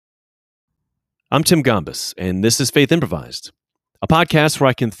I'm Tim Gombis, and this is Faith Improvised, a podcast where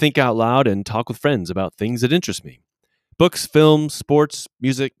I can think out loud and talk with friends about things that interest me: books, films, sports,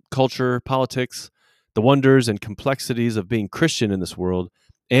 music, culture, politics, the wonders and complexities of being Christian in this world,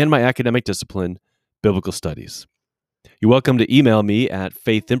 and my academic discipline, biblical studies. You're welcome to email me at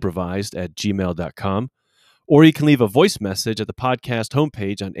faithimprovised@gmail.com, or you can leave a voice message at the podcast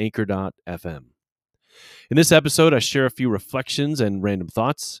homepage on anchor.fm. In this episode, I share a few reflections and random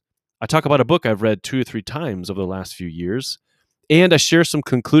thoughts. I talk about a book I've read 2 or 3 times over the last few years, and I share some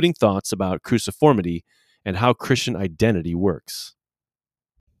concluding thoughts about cruciformity and how Christian identity works.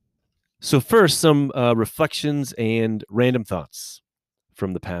 So first, some reflections and random thoughts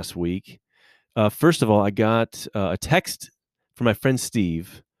from the past week. First of all, I got a text from my friend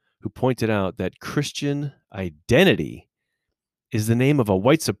Steve, who pointed out that Christian identity is the name of a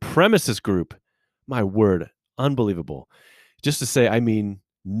white supremacist group. My word, unbelievable. Just to say, I mean,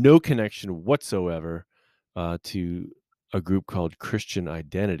 no connection whatsoever to a group called Christian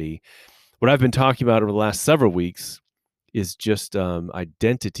Identity. What I've been talking about over the last several weeks is just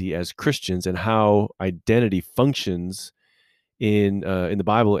identity as Christians and how identity functions in the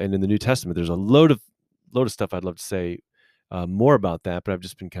Bible and in the New Testament. There's a load of stuff I'd love to say more about that, but I've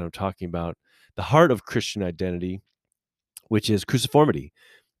just been kind of talking about the heart of Christian identity, which is cruciformity.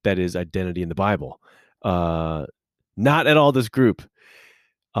 That is identity in the Bible. Not at all this group.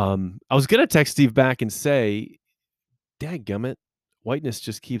 I was going to text Steve back and say, dadgummit, whiteness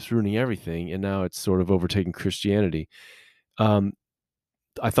just keeps ruining everything, and now it's sort of overtaking Christianity. I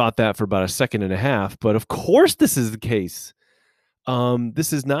thought that for about a second and a half, but of course this is the case.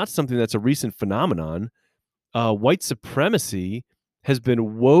 This is not something that's a recent phenomenon. White supremacy has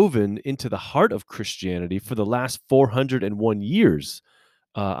been woven into the heart of Christianity for the last 401 years,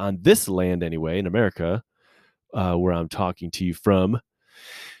 on this land anyway, in America, where I'm talking to you from.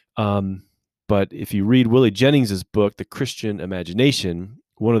 But if you read Willie Jennings' book, The Christian Imagination,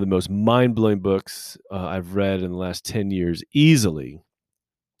 one of the most mind-blowing books I've read in the last 10 years, easily.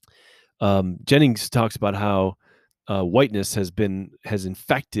 Jennings talks about how whiteness has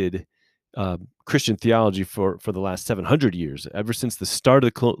infected Christian theology for the last 700 years, ever since the start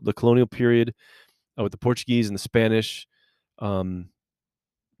of the colonial period with the Portuguese and the Spanish.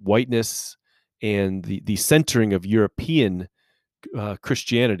 Whiteness and the centering of European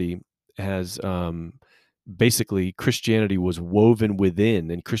Christianity has basically, Christianity was woven within,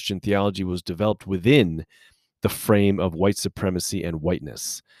 and Christian theology was developed within the frame of white supremacy and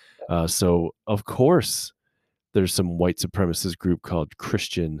whiteness. So of course there's some white supremacist group called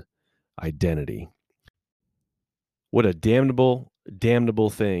Christian Identity. What a damnable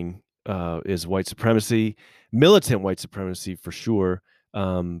thing is white supremacy, militant white supremacy for sure.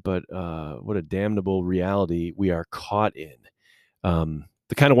 But what a damnable reality we are caught in.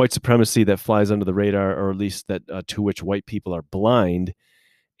 The kind of white supremacy that flies under the radar, or at least that to which white people are blind,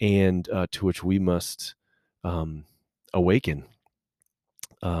 and to which we must awaken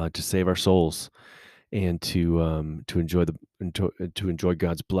to save our souls and to enjoy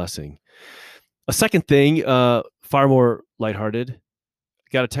God's blessing. A second thing, far more lighthearted.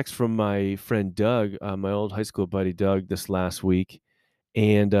 Got a text from my friend Doug, my old high school buddy Doug, this last week,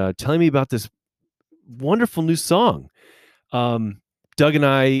 and telling me about this wonderful new song. Doug and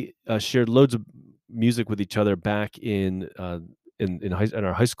I shared loads of music with each other back in our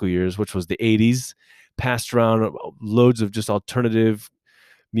high school years, which was the 80s. Passed around loads of just alternative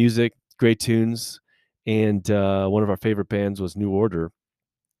music, great tunes, and one of our favorite bands was New Order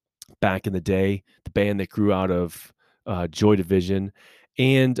back in the day, the band that grew out of Joy Division.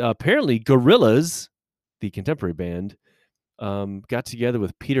 And apparently Gorillaz, the contemporary band, got together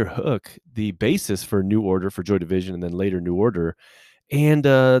with Peter Hook, the bassist for New Order, for Joy Division, and then later New Order, and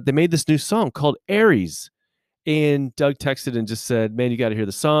they made this new song called Aries. And Doug texted and just said, man, you got to hear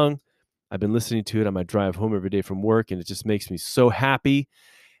the song. I've been listening to it on my drive home every day from work, and it just makes me so happy.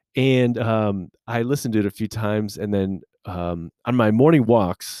 And I listened to it a few times, and then on my morning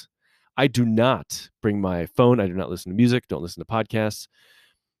walks, I do not bring my phone. I do not listen to music, don't listen to podcasts.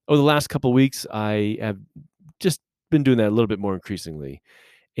 Over the last couple of weeks, I have just been doing that a little bit more increasingly.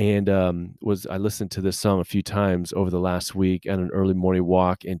 And I listened to this song a few times over the last week on an early morning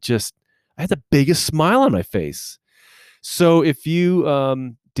walk, and just I had the biggest smile on my face. So if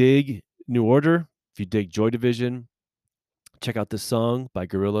you dig New Order, if you dig Joy Division, check out this song by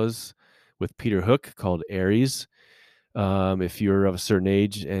Gorillaz with Peter Hook called Aries. If you're of a certain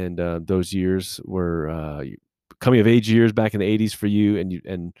age and those years were coming of age years back in the 80s for you,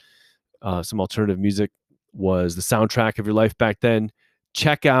 and some alternative music was the soundtrack of your life back then,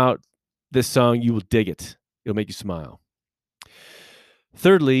 check out this song. You will dig it. It'll make you smile.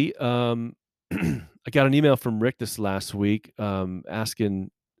 Thirdly, I got an email from Rick this last week,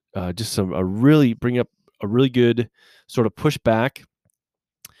 asking just bring up a really good sort of pushback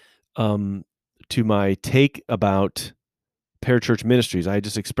um, to my take about parachurch ministries. I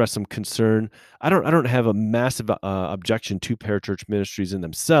just expressed some concern. I don't have a massive objection to parachurch ministries in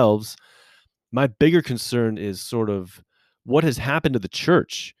themselves. My bigger concern is sort of what has happened to the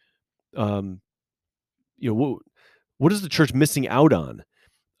church. Um, what is the church missing out on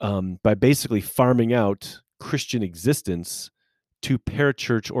by basically farming out Christian existence to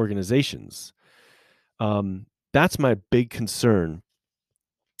parachurch organizations? That's my big concern,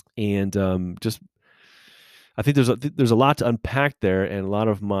 and just I think there's a lot to unpack there, and a lot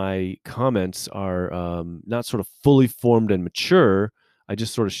of my comments are not sort of fully formed and mature. I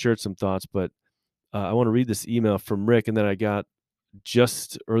just sort of shared some thoughts, but I want to read this email from Rick, and then I got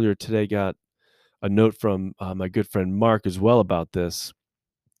just earlier today got a note from my good friend Mark as well about this.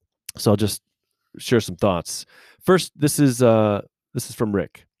 So I'll just share some thoughts. First, this is from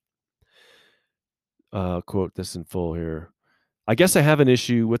Rick. Quote this in full here. I guess I have an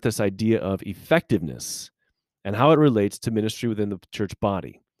issue with this idea of effectiveness and how it relates to ministry within the church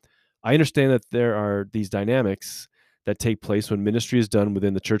body. I understand that there are these dynamics that take place when ministry is done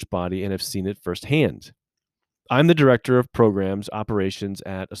within the church body and have seen it firsthand. I'm the director of programs operations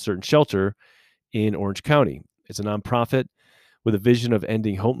at a certain shelter in Orange County. It's a nonprofit with a vision of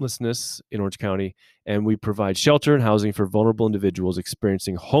ending homelessness in Orange County, and we provide shelter and housing for vulnerable individuals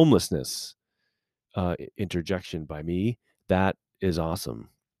experiencing homelessness. Interjection by me. That is awesome.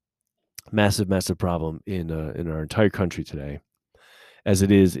 Massive, massive problem in our entire country today, as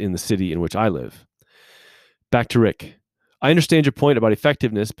it is in the city in which I live. Back to Rick. I understand your point about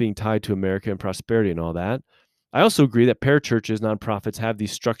effectiveness being tied to America and prosperity and all that. I also agree that parachurches, nonprofits have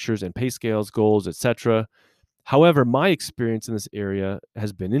these structures and pay scales, goals, etc. However, my experience in this area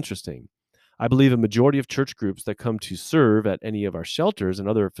has been interesting. I believe a majority of church groups that come to serve at any of our shelters and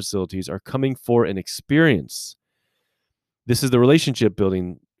other facilities are coming for an experience. This is the relationship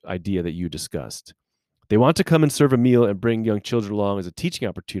building idea that you discussed. They want to come and serve a meal and bring young children along as a teaching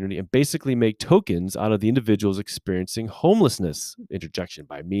opportunity and basically make tokens out of the individuals experiencing homelessness. Interjection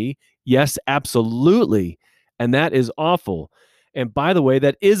by me. Yes, absolutely. And that is awful. And by the way,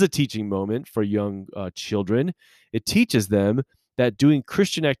 that is a teaching moment for young children. It teaches them that doing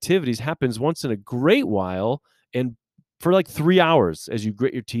Christian activities happens once in a great while and for like 3 hours as you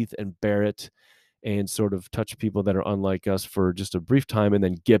grit your teeth and bear it and sort of touch people that are unlike us for just a brief time and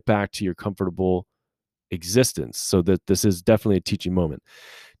then get back to your comfortable existence. So that this is definitely a teaching moment.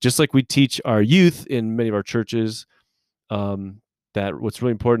 Just like we teach our youth in many of our churches, that what's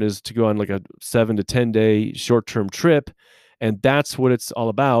really important is to go on like a 7 to 10 day short-term trip. And that's what it's all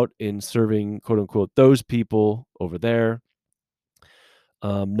about in serving, quote unquote, those people over there.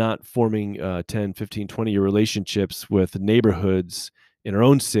 Not forming 10, 15, 20-year relationships with neighborhoods in our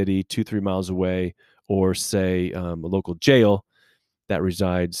own city, 2-3 miles away, or say a local jail that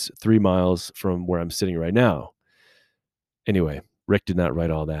resides 3 miles from where I'm sitting right now. Anyway, Rick did not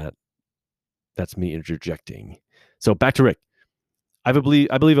write all that. That's me interjecting. So back to Rick. I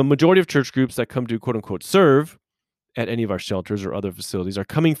believe a majority of church groups that come to quote unquote serve at any of our shelters or other facilities are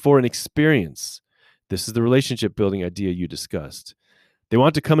coming for an experience. This is the relationship building idea you discussed. They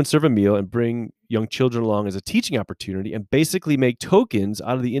want to come and serve a meal and bring young children along as a teaching opportunity and basically make tokens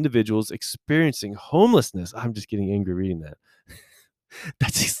out of the individuals experiencing homelessness. I'm just getting angry reading that.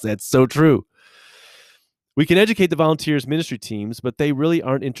 That's so true. We can educate the volunteers ministry teams, but they really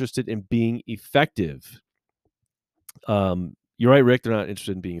aren't interested in being effective. You're right, Rick. They're not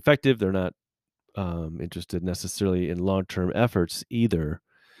interested in being effective. They're not interested necessarily in long-term efforts either.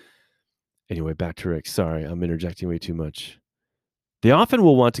 Anyway, back to Rick. Sorry, I'm interjecting way too much. They often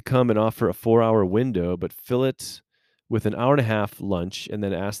will want to come and offer a 4-hour window, but fill it with an hour and a half lunch and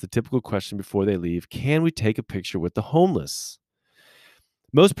then ask the typical question before they leave, can we take a picture with the homeless?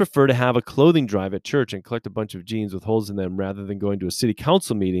 Most prefer to have a clothing drive at church and collect a bunch of jeans with holes in them rather than going to a city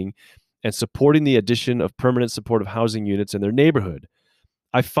council meeting and supporting the addition of permanent supportive housing units in their neighborhood.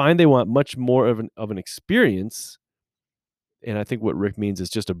 I find they want much more of an experience, and I think what Rick means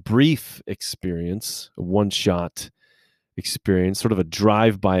is just a brief experience, a one-shot experience, sort of a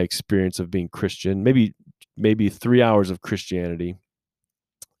drive-by experience of being Christian. Maybe 3 hours of Christianity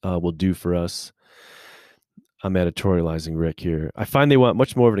will do for us. I'm editorializing Rick here. I find they want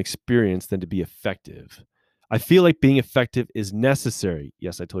much more of an experience than to be effective. I feel like being effective is necessary.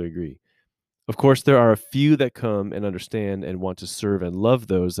 Yes, I totally agree. Of course, there are a few that come and understand and want to serve and love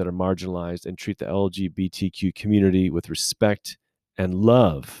those that are marginalized and treat the LGBTQ community with respect and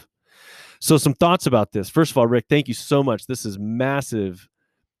love. So some thoughts about this. First of all, Rick, thank you so much. This is massive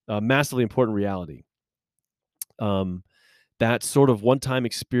a massively important reality. That sort of one-time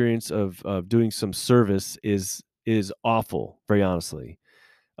experience of doing some service is awful, very honestly.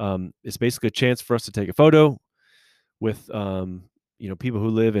 It's basically a chance for us to take a photo with people who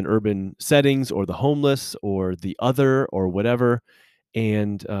live in urban settings, or the homeless, or the other, or whatever,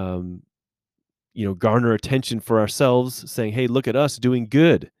 and garner attention for ourselves, saying, "Hey, look at us doing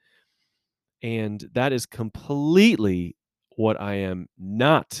good." And that is completely what I am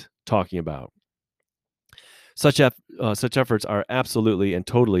not talking about. Such efforts are absolutely and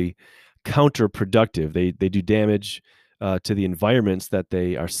totally counterproductive. They do damage to the environments that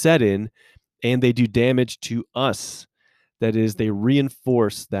they are set in, and they do damage to us. That is, they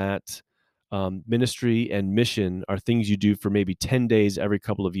reinforce that ministry and mission are things you do for maybe 10 days every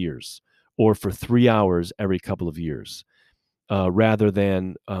couple of years, or for 3 hours every couple of years, rather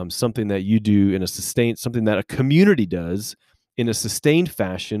than something that you do in a sustained, something that a community does in a sustained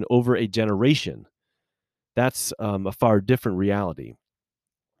fashion over a generation. That's a far different reality.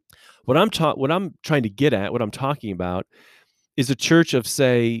 What I'm trying to get at, what I'm talking about, is a church of,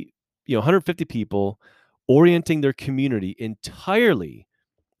 say, 150 people, orienting their community entirely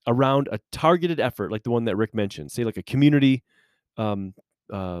around a targeted effort, like the one that Rick mentioned. Say, like a community, um,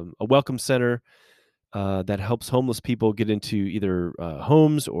 a welcome center that helps homeless people get into either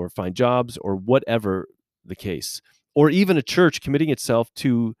homes or find jobs, or whatever the case, or even a church committing itself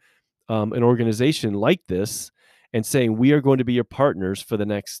to an organization like this, and saying, we are going to be your partners for the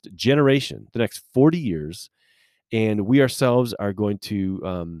next generation, the next 40 years, and we ourselves are going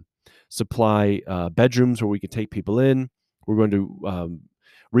to supply bedrooms where we can take people in. We're going to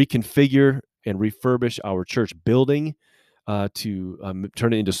reconfigure and refurbish our church building to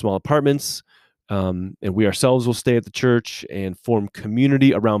turn it into small apartments. And we ourselves will stay at the church and form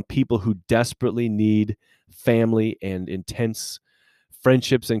community around people who desperately need family and intense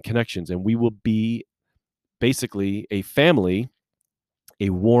friendships and connections. And we will be basically a family, a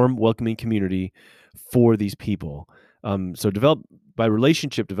warm, welcoming community for these people. So by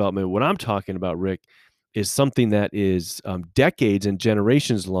relationship development, what I'm talking about, Rick, is something that is decades and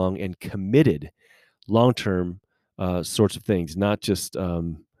generations long, and committed long-term sorts of things, not just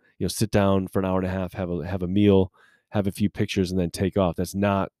sit down for an hour and a half, have a meal, have a few pictures, and then take off. That's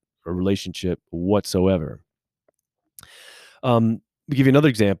not a relationship whatsoever. To give you another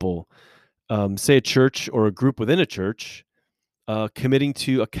example, say a church or a group within a church committing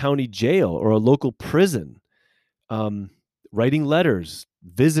to a county jail or a local prison, um, writing letters,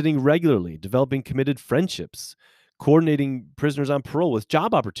 visiting regularly, developing committed friendships, coordinating prisoners on parole with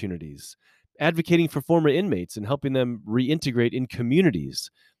job opportunities, advocating for former inmates and helping them reintegrate in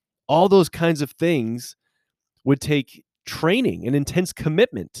communities. All those kinds of things would take training and intense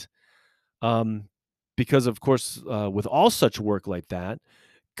commitment. Um, because, of course, with all such work like that,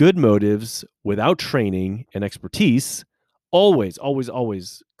 good motives without training and expertise always, always,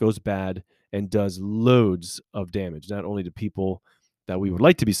 always goes bad and does loads of damage, not only to people that we would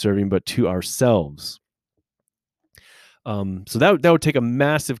like to be serving, but to ourselves. So that would take a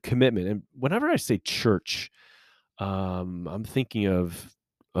massive commitment. And whenever I say church, I'm thinking of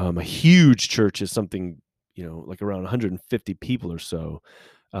a huge church is something, like around 150 people or so.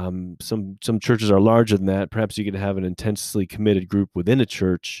 Some churches are larger than that. Perhaps you could have an intensely committed group within a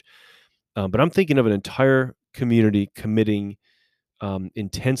church. But I'm thinking of an entire community committing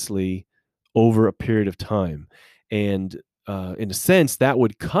intensely over a period of time. And in a sense, that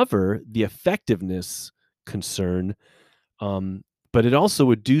would cover the effectiveness concern. But it also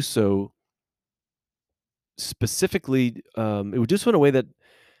would do so specifically, it would do so in a way that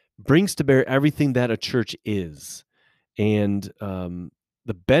brings to bear everything that a church is. And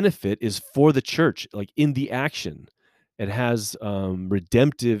the benefit is for the church, like in the action. It has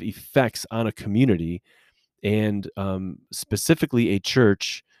redemptive effects on a community, and specifically a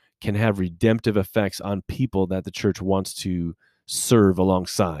church can have redemptive effects on people that the church wants to serve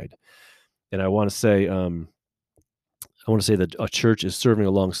alongside. And I want to say that a church is serving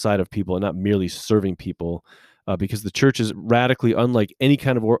alongside of people and not merely serving people, because the church is radically unlike any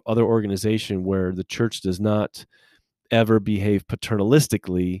kind of other organization where the church does not ever behave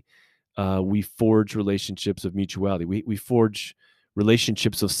paternalistically. We forge relationships of mutuality. We forge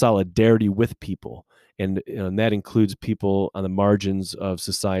relationships of solidarity with people, and that includes people on the margins of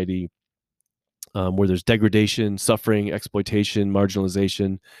society, where there's degradation, suffering, exploitation,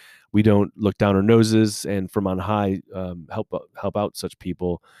 marginalization. We don't look down our noses and from on high help out such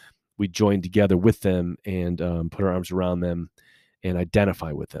people. We join together with them and put our arms around them and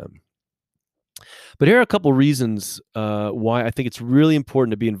identify with them. But here are a couple reasons why I think it's really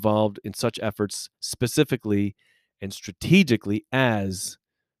important to be involved in such efforts specifically and strategically as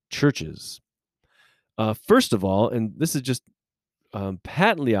churches. First of all, and this is just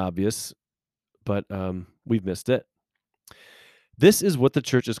patently obvious, but we've missed it. This is what the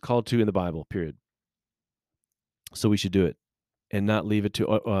church is called to in the Bible, period. So we should do it and not leave it to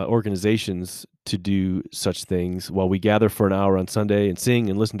organizations to do such things while we gather for an hour on Sunday and sing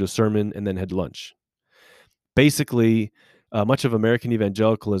and listen to a sermon and then head to lunch. Basically, much of American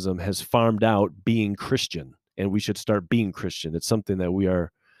evangelicalism has farmed out being Christian, and we should start being Christian. It's something that we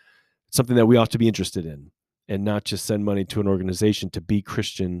ought to be interested in, and not just send money to an organization to be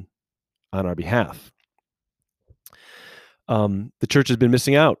Christian on our behalf. The church has been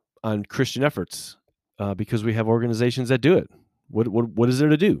missing out on Christian efforts because we have organizations that do it. What is there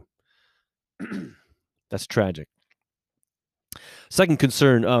to do? That's tragic. Second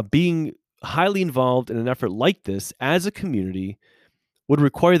concern, being highly involved in an effort like this as a community would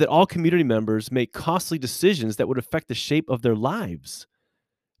require that all community members make costly decisions that would affect the shape of their lives.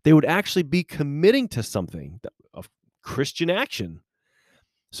 They would actually be committing to something of Christian action.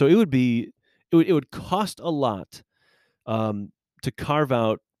 So it would cost a lot to carve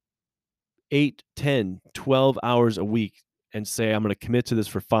out 8, 10, 12 hours a week and say, I'm going to commit to this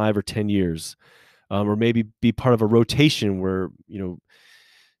for 5 or 10 years. Or maybe be part of a rotation where,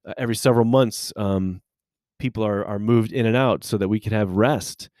 every several months, people are moved in and out so that we can have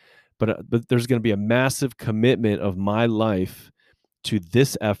rest. But there's going to be a massive commitment of my life to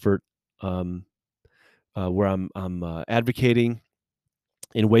this effort, where I'm advocating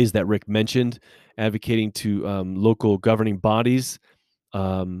in ways that Rick mentioned, advocating to local governing bodies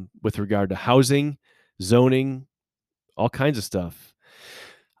with regard to housing, zoning, all kinds of stuff.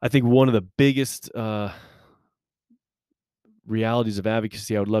 I think one of the biggest realities of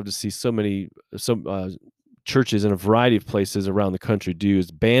advocacy I would love to see some churches in a variety of places around the country do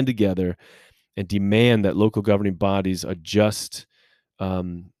is band together and demand that local governing bodies adjust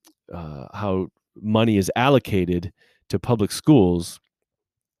how money is allocated to public schools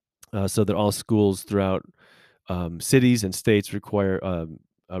so that all schools throughout cities and states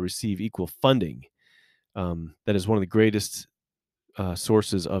receive equal funding. That is one of the greatest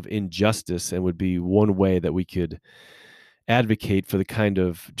sources of injustice and would be one way that we could advocate for the kind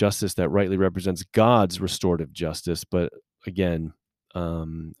of justice that rightly represents God's restorative justice. But again, these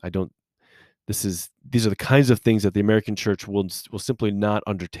are the kinds of things that the American church will simply not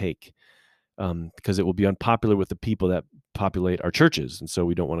undertake because it will be unpopular with the people that populate our churches. And so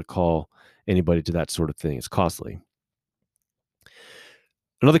we don't want to call anybody to that sort of thing. It's costly.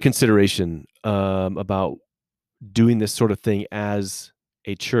 Another consideration about doing this sort of thing as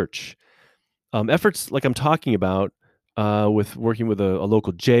a church, efforts like I'm talking about with working with a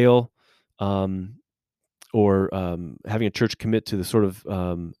local jail or having a church commit to the sort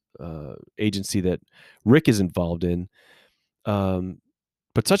of agency that Rick is involved in.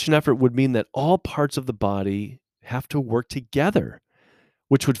 But such an effort would mean that all parts of the body have to work together,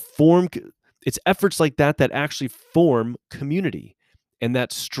 which would form, it's efforts like that that actually form community and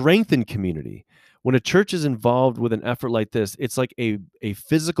that strengthen community. When a church is involved with an effort like this, it's like a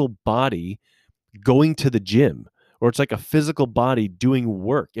physical body going to the gym, or it's like a physical body doing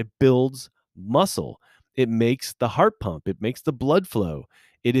work. It builds muscle. It makes the heart pump. It makes the blood flow.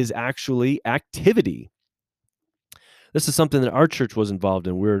 It is actually activity. This is something that our church was involved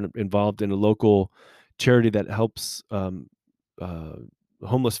in. We're involved in a local charity that helps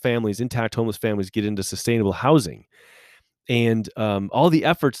homeless families, intact homeless families, get into sustainable housing. And all the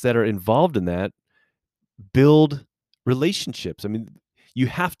efforts that are involved in that build relationships. I mean, you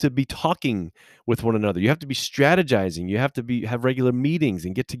have to be talking with one another. You have to be strategizing. You have to have regular meetings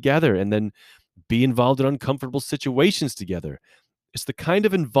and get together and then be involved in uncomfortable situations together. It's the kind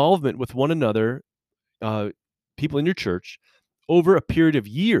of involvement with one another, people in your church, over a period of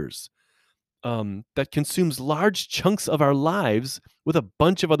years that consumes large chunks of our lives with a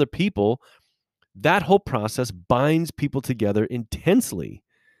bunch of other people. That whole process binds people together intensely.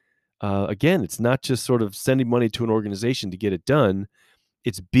 Again, it's not just sort of sending money to an organization to get it done.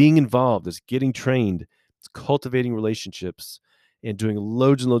 It's being involved, it's getting trained, it's cultivating relationships and doing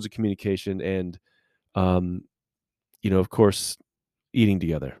loads and loads of communication and, of course, eating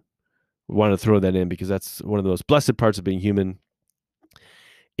together. We want to throw that in because that's one of the most blessed parts of being human.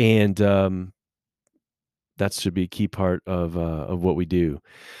 And that should be a key part of what we do.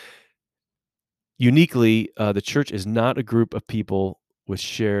 Uniquely, the church is not a group of people with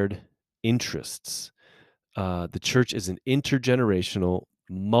shared interests. The church is an intergenerational,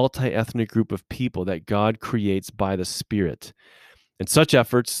 multi-ethnic group of people that God creates by the Spirit. And such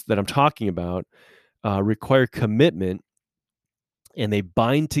efforts that I'm talking about require commitment, and they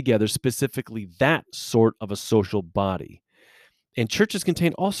bind together specifically that sort of a social body. And churches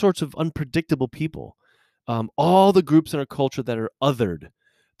contain all sorts of unpredictable people. All the groups in our culture that are othered,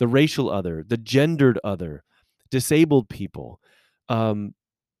 the racial other, the gendered other, disabled people. Um,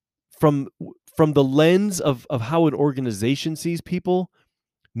 from from the lens of how an organization sees people,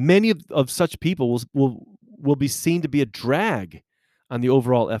 many of such people will be seen to be a drag on the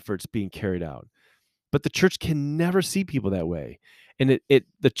overall efforts being carried out. But the church can never see people that way. And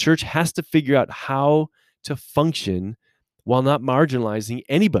the church has to figure out how to function while not marginalizing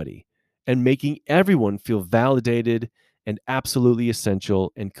anybody and making everyone feel validated and absolutely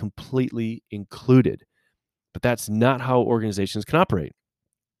essential and completely included. But that's not how organizations can operate.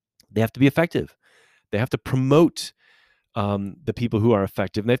 They have to be effective. They have to promote the people who are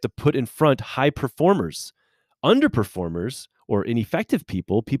effective, and they have to put in front high performers. Underperformers or ineffective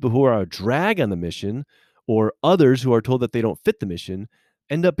people, people who are a drag on the mission, or others who are told that they don't fit the mission,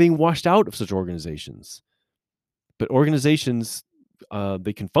 end up being washed out of such organizations. But organizations,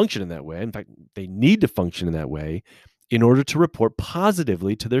 they can function in that way. In fact, they need to function in that way in order to report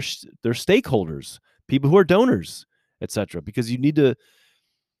positively to their stakeholders, people who are donors, etc. Because you need to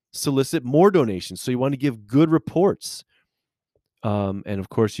solicit more donations, so you want to give good reports. And of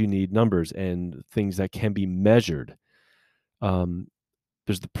course, you need numbers and things that can be measured.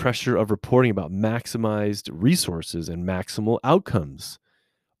 There's the pressure of reporting about maximized resources and maximal outcomes.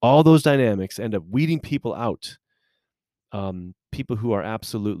 All those dynamics end up weeding people out. People who are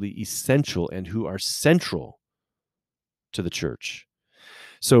absolutely essential and who are central to the church.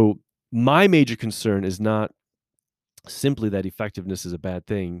 So my major concern is not simply that effectiveness is a bad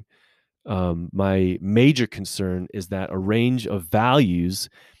thing. My major concern is that a range of values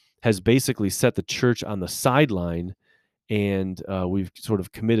has basically set the church on the sideline, and we've sort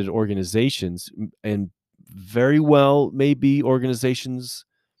of committed organizations, and very well may be organizations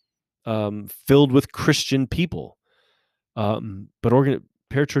filled with Christian people. But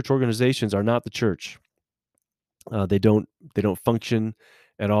parachurch organizations are not the church. They don't function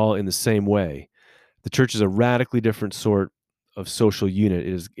at all in the same way. The church is a radically different sort of social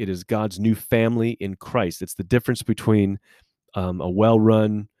unit. It is God's new family in Christ. It's the difference between a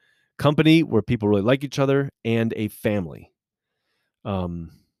well-run company where people really like each other and a family.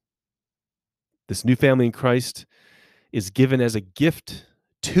 This new family in Christ is given as a gift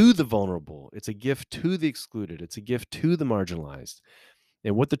to the vulnerable. It's a gift to the excluded. It's a gift to the marginalized.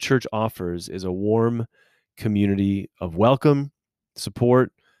 And what the church offers is a warm community of welcome,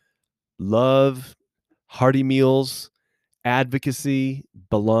 support, love, hearty meals, advocacy,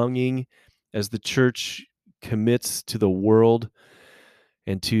 belonging, as the church commits to the world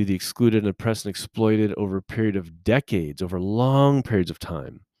and to the excluded and oppressed and exploited over a period of decades, over long periods of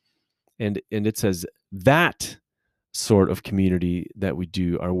time. And it's as that sort of community that we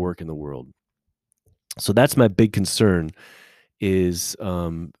do our work in the world. So that's my big concern is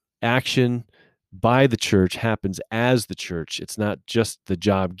action by the church happens as the church. It's not just the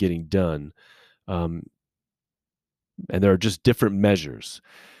job getting done. And there are just different measures.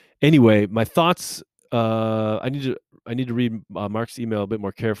 Anyway, my thoughts, I need to read Mark's email a bit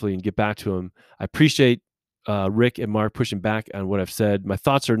more carefully and get back to him. I appreciate Rick and Mark pushing back on what I've said. My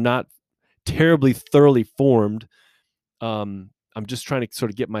thoughts are not terribly thoroughly formed. I'm just trying to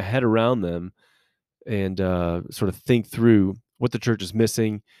sort of get my head around them and sort of think through what the church is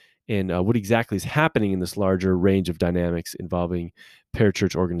missing and what exactly is happening in this larger range of dynamics involving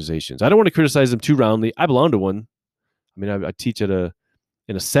parachurch organizations. I don't want to criticize them too roundly. I belong to one. I mean, I teach in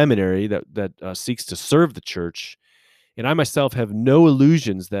a seminary that seeks to serve the church, and I myself have no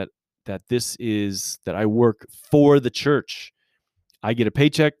illusions that I work for the church. I get a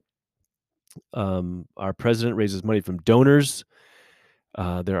paycheck. Our president raises money from donors.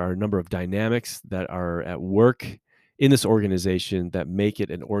 There are a number of dynamics that are at work in this organization that make it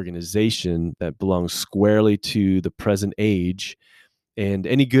an organization that belongs squarely to the present age. And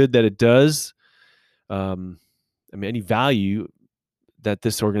any good that it does, any value that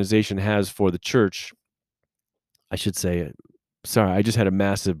this organization has for the church, I should say, sorry, I just had a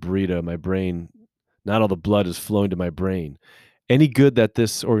massive burrito in my brain. Not all the blood is flowing to my brain. Any good that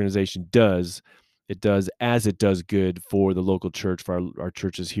this organization does, it does as it does good for the local church, for our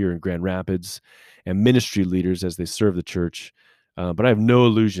churches here in Grand Rapids, and ministry leaders as they serve the church. But I have no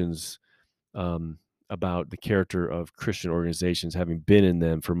illusions about the character of Christian organizations, having been in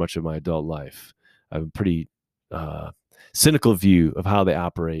them for much of my adult life. I have a pretty cynical view of how they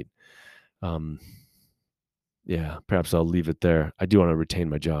operate. Yeah, perhaps I'll leave it there. I do want to retain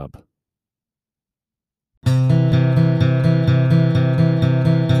my job.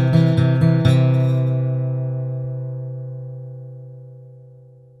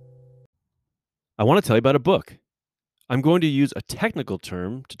 I want to tell you about a book. I'm going to use a technical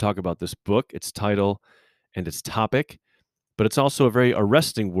term to talk about this book, its title, and its topic, but it's also a very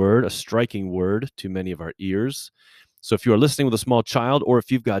arresting word, a striking word to many of our ears. So if you are listening with a small child, or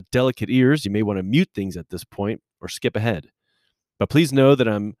if you've got delicate ears, you may want to mute things at this point or skip ahead. But please know that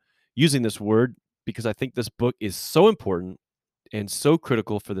I'm using this word because I think this book is so important and so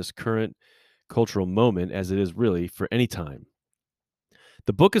critical for this current cultural moment as it is really for any time.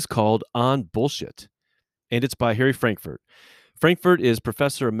 The book is called On Bullshit, and it's by Harry Frankfurt. Frankfurt is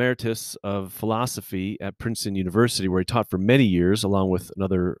professor emeritus of philosophy at Princeton University, where he taught for many years, among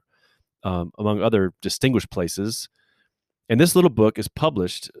other distinguished places. And this little book is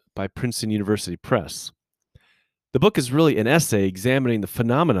published by Princeton University Press. The book is really an essay examining the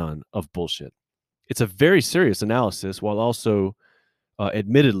phenomenon of bullshit. It's a very serious analysis while also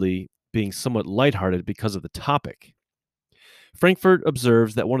admittedly being somewhat lighthearted because of the topic. Frankfurt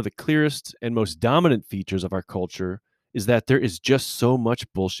observes that one of the clearest and most dominant features of our culture is that there is just so much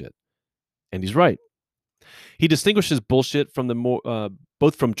bullshit. And he's right. He distinguishes bullshit from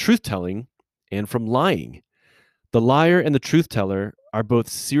both from truth telling and from lying. The liar and the truth teller are both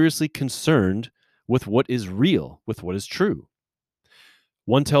seriously concerned with what is real, with what is true.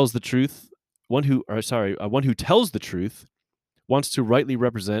 One tells the truth. One who tells the truth wants to rightly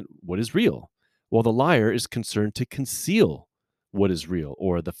represent what is real, while the liar is concerned to conceal what is real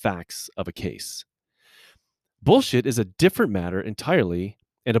or the facts of a case. Bullshit is a different matter entirely,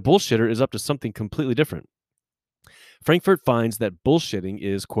 and a bullshitter is up to something completely different. Frankfurt finds that bullshitting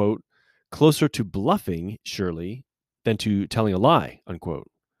is, quote, closer to bluffing, surely, than to telling a lie, unquote.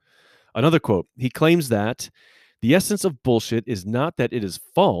 Another quote, he claims that the essence of bullshit is not that it is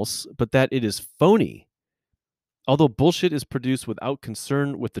false, but that it is phony. Although bullshit is produced without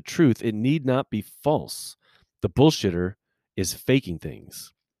concern with the truth, it need not be false. The bullshitter is faking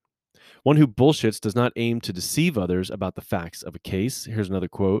things. One who bullshits does not aim to deceive others about the facts of a case. Here's another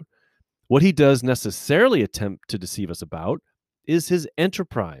quote. What he does necessarily attempt to deceive us about is his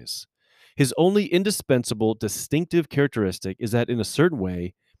enterprise. His only indispensable distinctive characteristic is that in a certain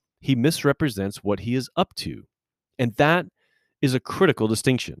way, he misrepresents what he is up to. And that is a critical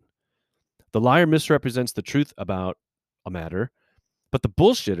distinction. The liar misrepresents the truth about a matter, but the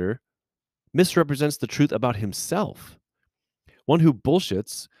bullshitter misrepresents the truth about himself. One who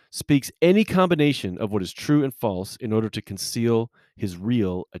bullshits speaks any combination of what is true and false in order to conceal his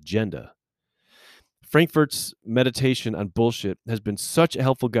real agenda. Frankfurt's meditation on bullshit has been such a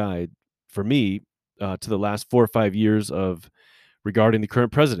helpful guide for me to the last 4 or 5 years of regarding the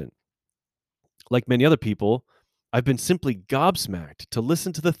current president. Like many other people, I've been simply gobsmacked to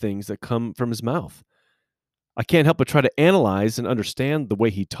listen to the things that come from his mouth. I can't help but try to analyze and understand the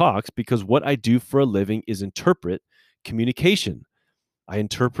way he talks because what I do for a living is interpret communication. I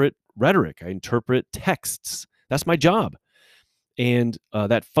interpret rhetoric. I interpret texts. That's my job. And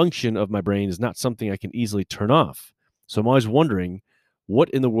that function of my brain is not something I can easily turn off. So I'm always wondering, what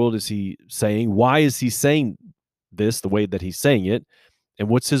in the world is he saying? Why is he saying this the way that he's saying it? And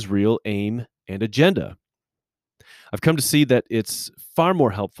what's his real aim and agenda? I've come to see that it's far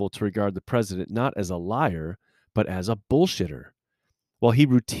more helpful to regard the president not as a liar, but as a bullshitter. While he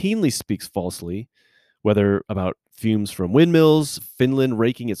routinely speaks falsely, whether about fumes from windmills, Finland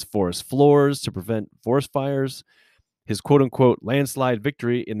raking its forest floors to prevent forest fires, his quote-unquote landslide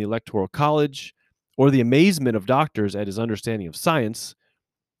victory in the Electoral College, or the amazement of doctors at his understanding of science,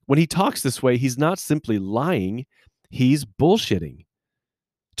 when he talks this way, he's not simply lying, he's bullshitting.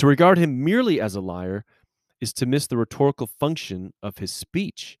 To regard him merely as a liar is to miss the rhetorical function of his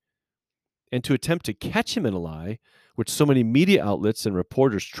speech. And to attempt to catch him in a lie, which so many media outlets and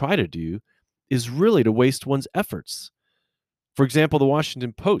reporters try to do, is really to waste one's efforts. For example, the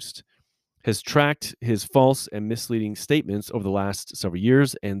Washington Post has tracked his false and misleading statements over the last several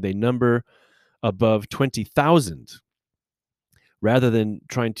years, and they number above 20,000. Rather than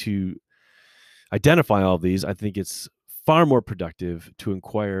trying to identify all of these, I think it's far more productive to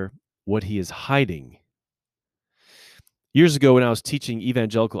inquire what he is hiding. Years ago, when I was teaching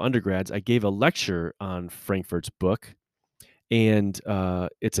evangelical undergrads, I gave a lecture on Frankfurt's book and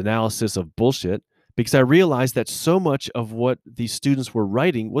its analysis of bullshit because I realized that so much of what these students were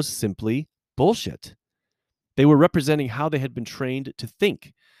writing was simply bullshit. They were representing how they had been trained to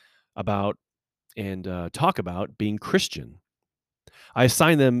think about and talk about being Christian. I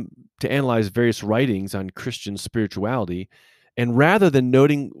assigned them to analyze various writings on Christian spirituality, and rather than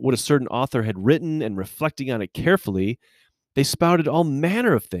noting what a certain author had written and reflecting on it carefully, they spouted all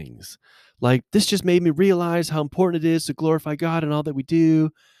manner of things, like, this just made me realize how important it is to glorify God in all that we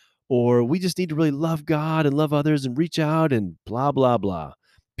do, or we just need to really love God and love others and reach out and blah, blah, blah.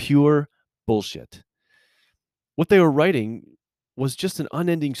 Pure bullshit. What they were writing was just an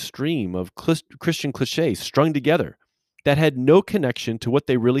unending stream of Christian cliches strung together that had no connection to what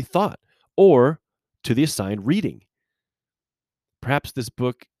they really thought or to the assigned reading. Perhaps this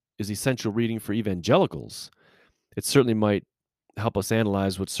book is essential reading for evangelicals. It certainly might help us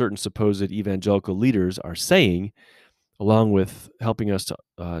analyze what certain supposed evangelical leaders are saying, along with helping us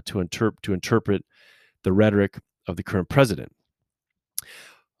to interpret the rhetoric of the current president.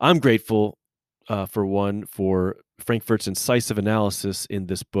 I'm grateful, for one, for Frankfurt's incisive analysis in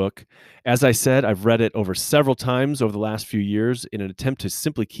this book. As I said, I've read it over several times over the last few years in an attempt to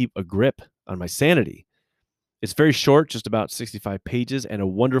simply keep a grip on my sanity. It's very short, just about 65 pages, and a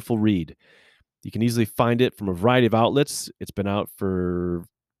wonderful read. You can easily find it from a variety of outlets. It's been out for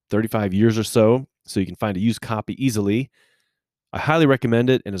 35 years or so you can find a used copy easily. I highly recommend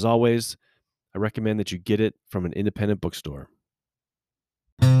it, and as always, I recommend that you get it from an independent bookstore.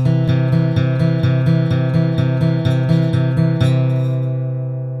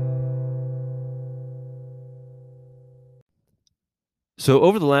 So,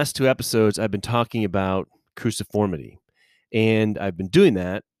 over the last two episodes, I've been talking about cruciformity, and I've been doing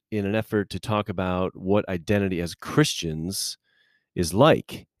that in an effort to talk about what identity as Christians is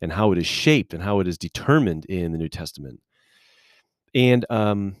like and how it is shaped and how it is determined in the New Testament. And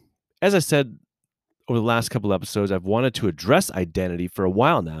as I said over the last couple episodes, I've wanted to address identity for a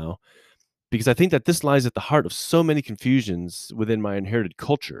while now because I think that this lies at the heart of so many confusions within my inherited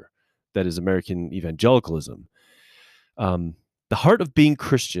culture, that is American evangelicalism. Um, the heart of being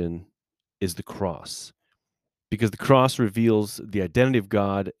Christian is the cross, because the cross reveals the identity of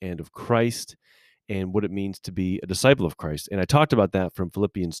God and of Christ and what it means to be a disciple of Christ. And I talked about that from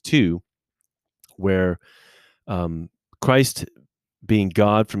Philippians 2, where um, Christ, being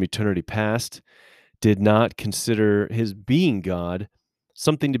God from eternity past, did not consider his being God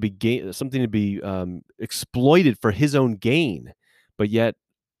something to be exploited for his own gain, but yet,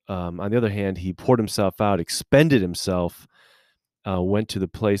 on the other hand, he poured himself out, expended himself, went to the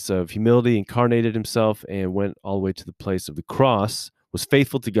place of humility, incarnated himself, and went all the way to the place of the cross, was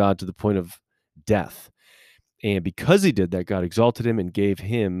faithful to God to the point of death. And because he did that, God exalted him and gave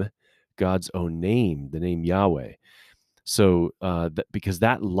him God's own name, the name Yahweh. So, because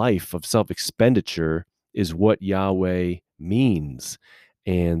that life of self expenditure is what Yahweh means,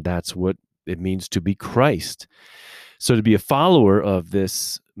 and that's what it means to be Christ. So, to be a follower of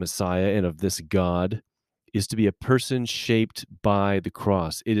this Messiah and of this God is to be a person shaped by the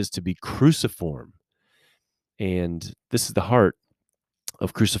cross. It is to be cruciform. And this is the heart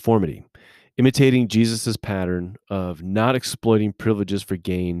of cruciformity, imitating Jesus's pattern of not exploiting privileges for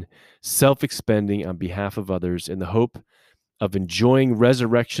gain, self expending on behalf of others in the hope of enjoying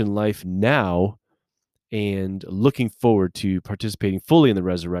resurrection life now and looking forward to participating fully in the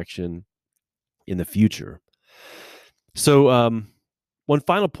resurrection in the future. So, one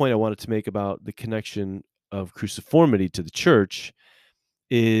final point I wanted to make about the connection of cruciformity to the church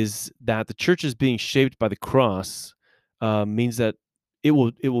is that the church is being shaped by the cross, means that it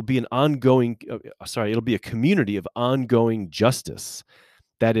will be an ongoing it'll be a community of ongoing justice,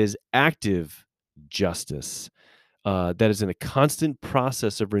 that is active justice, that is in a constant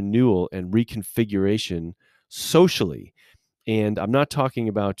process of renewal and reconfiguration socially. And I'm not talking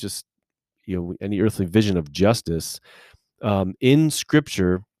about just any earthly vision of justice. In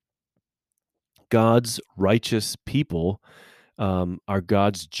Scripture, God's righteous people are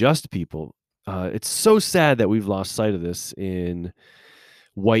God's just people. It's so sad that we've lost sight of this in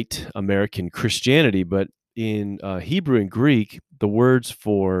white American Christianity, but in Hebrew and Greek, the words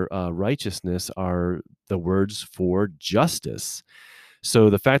for righteousness are the words for justice.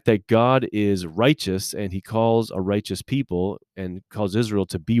 So the fact that God is righteous and he calls a righteous people and calls Israel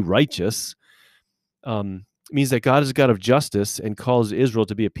to be righteous means that God is a God of justice and calls Israel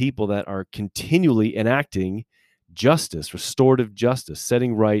to be a people that are continually enacting justice, restorative justice,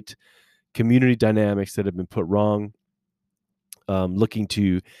 setting right community dynamics that have been put wrong, looking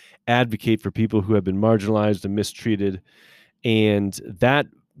to advocate for people who have been marginalized and mistreated. And that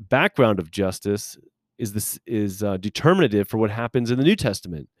background of justice is determinative for what happens in the New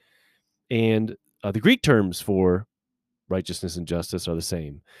Testament. And the Greek terms for righteousness and justice are the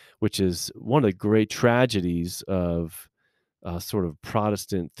same, which is one of the great tragedies of sort of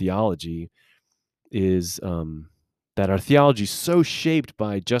Protestant theology, is that our theology is so shaped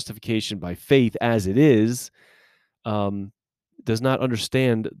by justification by faith as it is, does not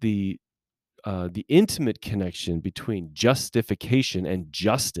understand the intimate connection between justification and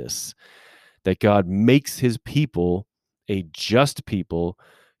justice, that God makes his people a just people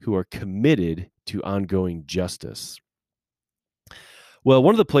who are committed to ongoing justice. Well,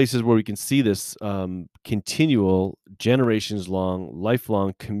 one of the places where we can see this continual, generations long,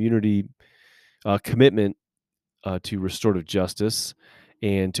 lifelong community commitment to restorative justice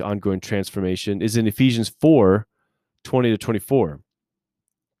and to ongoing transformation is in Ephesians 4:20 to 24.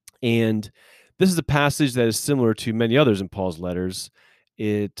 And this is a passage that is similar to many others in Paul's letters.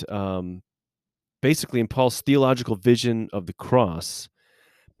 It basically, in Paul's theological vision of the cross,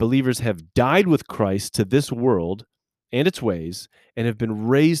 believers have died with Christ to this world and its ways and have been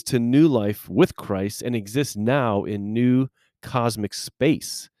raised to new life with Christ and exist now in new cosmic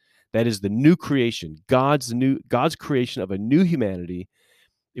space. That is the new creation, God's creation of a new humanity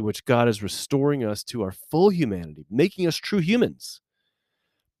in which God is restoring us to our full humanity, making us true humans,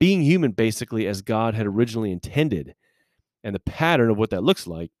 being human basically as God had originally intended. And the pattern of what that looks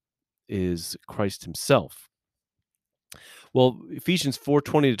like is Christ himself. Well, Ephesians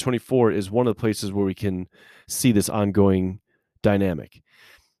 4:20 to 24 is one of the places where we can see this ongoing dynamic.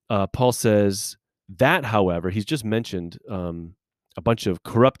 Paul says that, however, he's just mentioned a bunch of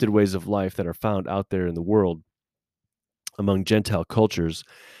corrupted ways of life that are found out there in the world among Gentile cultures.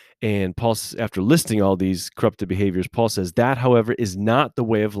 And Paul, after listing all these corrupted behaviors, Paul says, that, however, is not the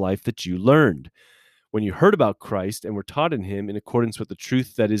way of life that you learned when you heard about Christ and were taught in him in accordance with the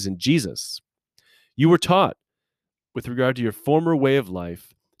truth that is in Jesus. You were taught, with regard to your former way of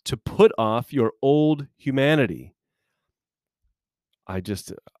life, to put off your old humanity. I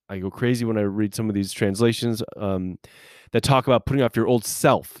go crazy when I read some of these translations that talk about putting off your old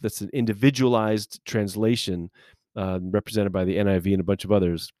self. That's an individualized translation represented by the NIV and a bunch of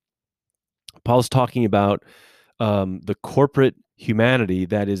others. Paul's talking about the corporate humanity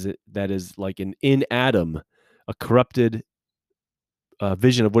that is like an in Adam, a corrupted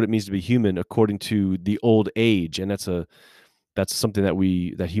vision of what it means to be human according to the old age, and that's something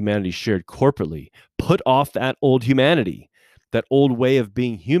that humanity shared corporately. Put off that old humanity, that old way of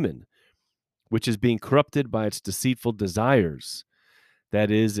being human, which is being corrupted by its deceitful desires.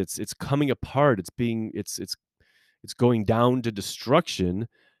 That is, it's coming apart. It's going down to destruction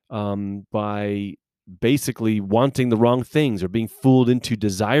by basically wanting the wrong things or being fooled into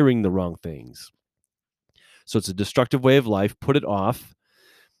desiring the wrong things. So it's a destructive way of life. Put it off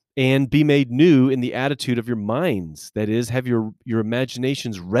and be made new in the attitude of your minds. That is, have your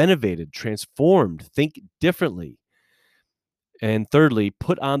imaginations renovated, transformed, think differently. And thirdly,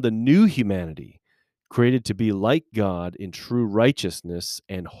 put on the new humanity, created to be like God in true righteousness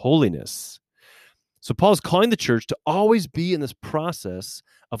and holiness. So Paul is calling the church to always be in this process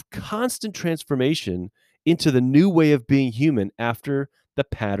of constant transformation into the new way of being human after the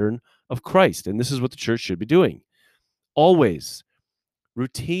pattern of Christ. And this is what the church should be doing. Always,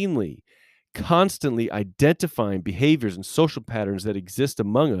 routinely, constantly identifying behaviors and social patterns that exist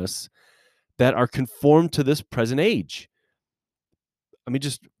among us that are conformed to this present age. I mean,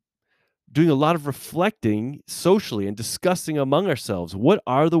 just doing a lot of reflecting socially and discussing among ourselves what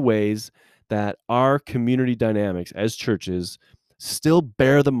are the ways that our community dynamics as churches still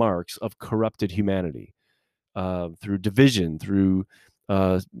bear the marks of corrupted humanity through division, through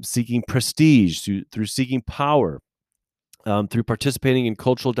seeking prestige, through seeking power, through participating in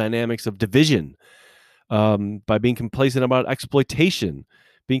cultural dynamics of division, by being complacent about exploitation,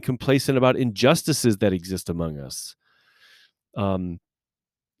 being complacent about injustices that exist among us.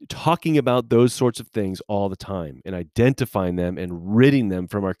 Talking about those sorts of things all the time and identifying them and ridding them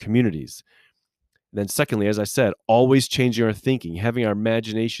from our communities. And then secondly, as I said, always changing our thinking, having our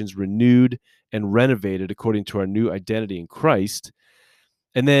imaginations renewed and renovated according to our new identity in Christ.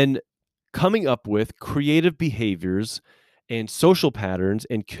 And then coming up with creative behaviors and social patterns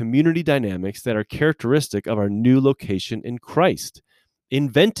and community dynamics that are characteristic of our new location in Christ.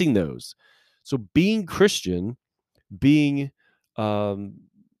 Inventing those. So being Christian, being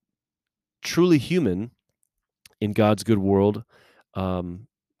truly human in God's good world,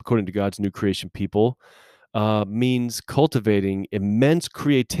 according to God's new creation people, means cultivating immense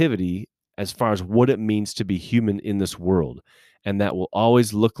creativity as far as what it means to be human in this world. And that will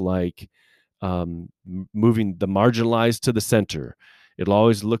always look like moving the marginalized to the center. It'll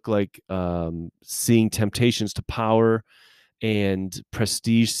always look like seeing temptations to power and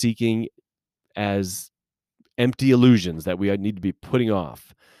prestige seeking as empty illusions that we need to be putting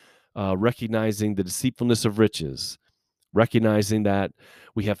off. Recognizing the deceitfulness of riches, recognizing that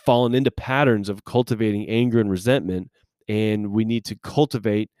we have fallen into patterns of cultivating anger and resentment, and we need to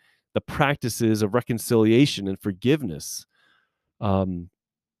cultivate the practices of reconciliation and forgiveness. And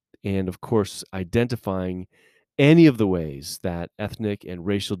of course, identifying any of the ways that ethnic and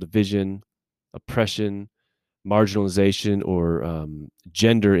racial division, oppression, marginalization, or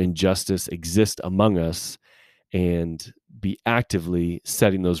gender injustice exist among us, and be actively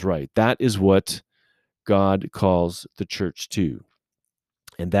setting those right. That is what God calls the church to.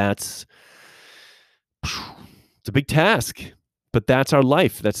 And it's a big task, but that's our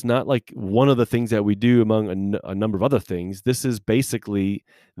life. That's not like one of the things that we do among a number of other things. This is basically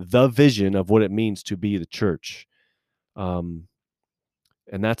the vision of what it means to be the church. And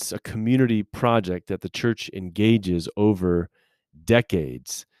that's a community project that the church engages over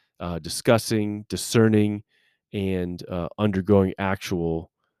decades, discussing, discerning, and undergoing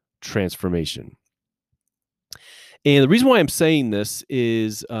actual transformation. And the reason why I'm saying this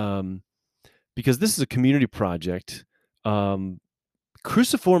is because this is a community project.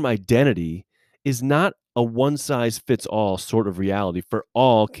 Cruciform identity is not a one-size-fits-all sort of reality for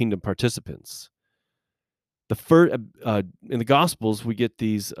all kingdom participants. The first in the Gospels, we get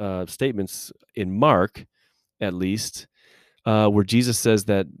these statements in Mark, at least, where Jesus says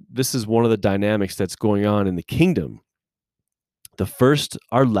that this is one of the dynamics that's going on in the kingdom. The first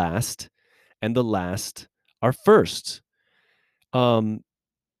are last, and the last are first. The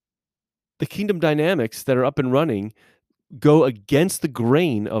kingdom dynamics that are up and running go against the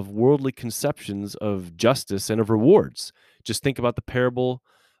grain of worldly conceptions of justice and of rewards. Just think about the parable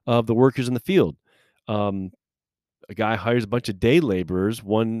of the workers in the field. A guy hires a bunch of day laborers.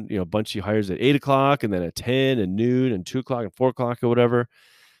 One, a bunch he hires at 8:00, and then at 10 and noon and 2:00 and 4:00 or whatever.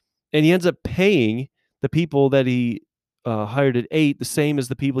 And he ends up paying the people that he hired at 8 the same as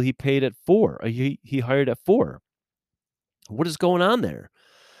the people he paid at 4. He hired at 4. What is going on there?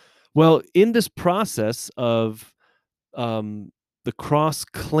 Well, in this process of the cross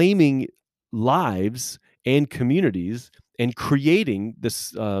claiming lives and communities and creating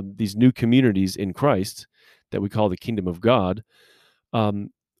these new communities in Christ that we call the kingdom of God,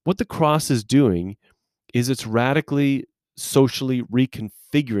 what the cross is doing is it's radically socially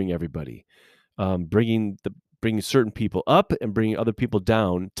reconfiguring everybody, bringing certain people up and bringing other people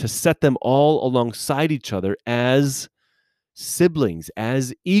down to set them all alongside each other as siblings,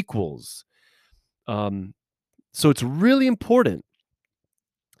 as equals. So it's really important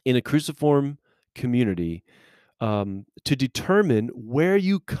in a cruciform community to determine where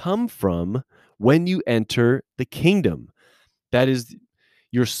you come from when you enter the kingdom. That is,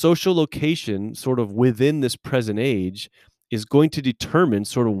 your social location sort of within this present age is going to determine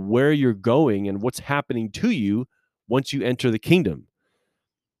sort of where you're going and what's happening to you once you enter the kingdom.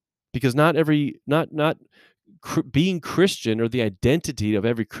 Because being Christian, or the identity of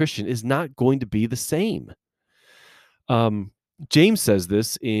every Christian, is not going to be the same. James says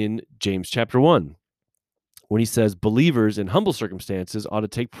this in James chapter 1, when he says believers in humble circumstances ought to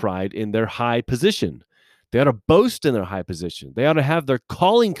take pride in their high position. They ought to boast in their high position. They ought to have their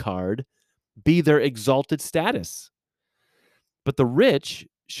calling card be their exalted status. But the rich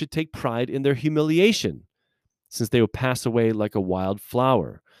should take pride in their humiliation, since they will pass away like a wild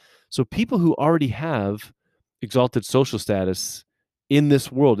flower. So people who already have exalted social status in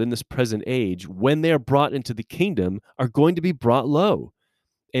this world, in this present age, when they are brought into the kingdom, are going to be brought low.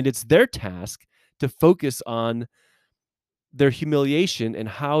 And it's their task to focus on their humiliation and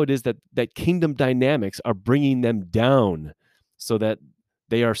how it is that kingdom dynamics are bringing them down so that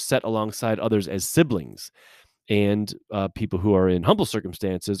they are set alongside others as siblings. And people who are in humble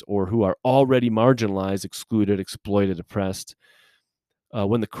circumstances or who are already marginalized, excluded, exploited, oppressed,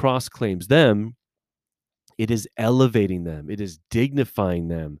 when the cross claims them, it is elevating them. It is dignifying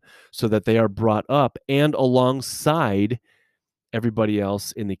them so that they are brought up and alongside everybody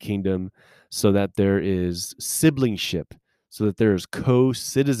else in the kingdom, so that there is siblingship, so that there is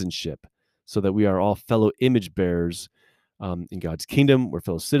co-citizenship, so that we are all fellow image bearers in God's kingdom. We're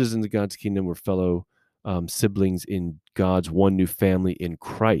fellow citizens of God's kingdom. We're fellow siblings in God's one new family in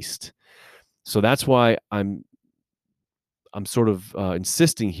Christ. So that's why I'm sort of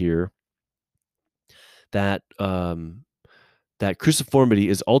insisting here that that cruciformity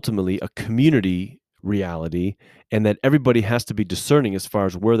is ultimately a community reality, and that everybody has to be discerning as far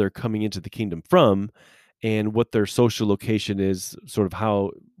as where they're coming into the kingdom from and what their social location is, sort of how,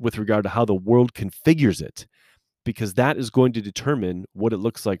 with regard to how the world configures it, because that is going to determine what it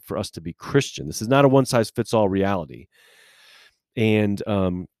looks like for us to be Christian. This is not a one-size-fits-all reality. And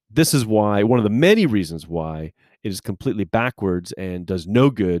this is why, one of the many reasons why, it is completely backwards and does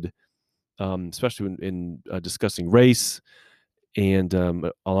no good, especially in discussing race and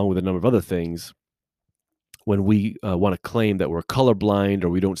along with a number of other things, when we want to claim that we're colorblind or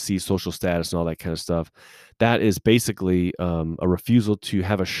we don't see social status and all that kind of stuff. That is basically a refusal to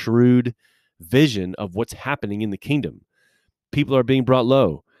have a shrewd vision of what's happening in the kingdom. People are being brought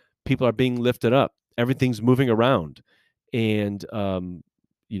low. People are being lifted up. Everything's moving around. And,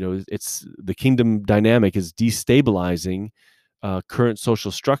 it's the kingdom dynamic is destabilizing current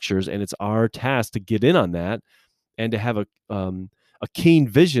social structures, and it's our task to get in on that and to have a keen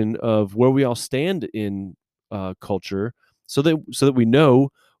vision of where we all stand in culture, so that we know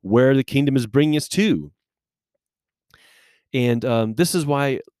where the kingdom is bringing us to. And this is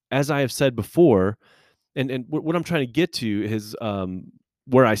why, as I have said before, and what I'm trying to get to is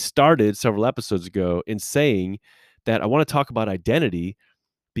where I started several episodes ago in saying that I want to talk about identity,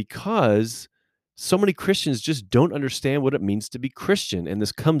 because so many Christians just don't understand what it means to be Christian. And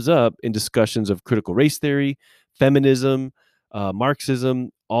this comes up in discussions of critical race theory, feminism,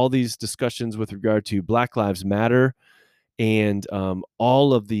 Marxism, all these discussions with regard to Black Lives Matter, and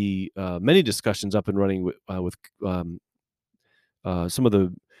all of the many discussions up and running with some of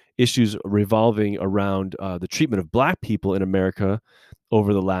the issues revolving around the treatment of Black people in America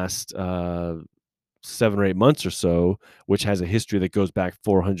over the last 7 or 8 months or so, which has a history that goes back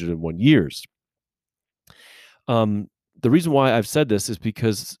 401 years. The reason why I've said this is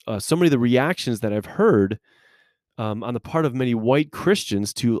because so many of the reactions that I've heard on the part of many white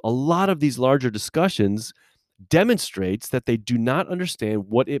Christians to a lot of these larger discussions demonstrates that they do not understand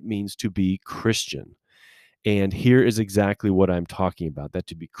what it means to be Christian. And here is exactly what I'm talking about: that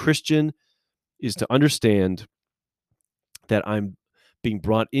to be Christian is to understand that I'm being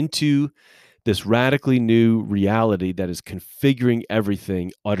brought into this radically new reality that is configuring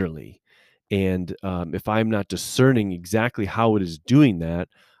everything utterly. And if I'm not discerning exactly how it is doing that,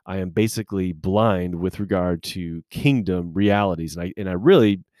 I am basically blind with regard to kingdom realities. And I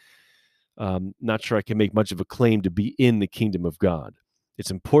really not sure I can make much of a claim to be in the kingdom of God.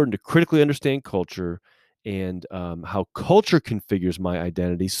 It's important to critically understand culture and how culture configures my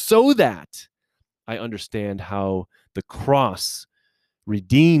identity, so that I understand how the cross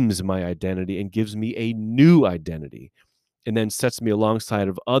redeems my identity and gives me a new identity, and then sets me alongside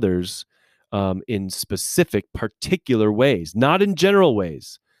of others in specific, particular ways, not in general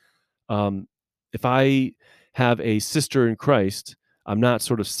ways. If I have a sister in Christ, I'm not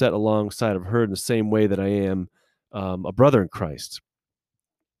sort of set alongside of her in the same way that I am a brother in Christ.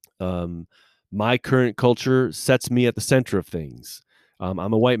 Um, my current culture sets me at the center of things. I'm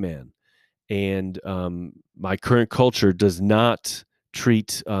a white man, and my current culture does not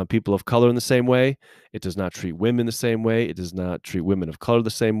treat people of color in the same way. It does not treat women the same way. It does not treat women of color the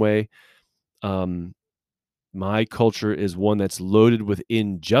same way. Um, my culture is one that's loaded with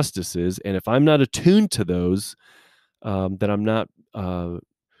injustices, and if I'm not attuned to those, then I'm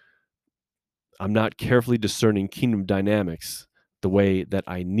not carefully discerning kingdom dynamics the way that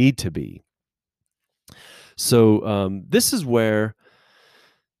I need to be. So this is where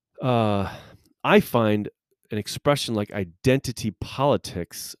I find an expression like identity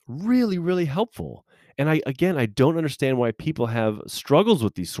politics really, really helpful. And I don't understand why people have struggles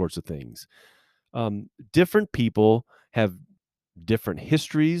with these sorts of things. Different people have different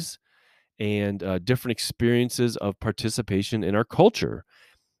histories and different experiences of participation in our culture.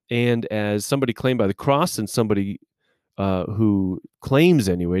 And as somebody claimed by the cross, and somebody who claims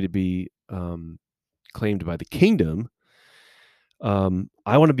anyway to be claimed by the kingdom,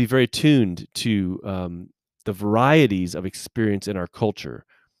 I want to be very tuned to the varieties of experience in our culture,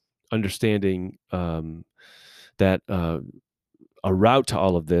 understanding that a route to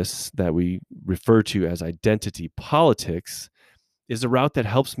all of this that we refer to as identity politics is a route that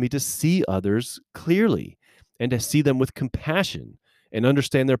helps me to see others clearly and to see them with compassion and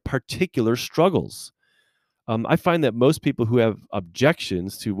understand their particular struggles. I find that most people who have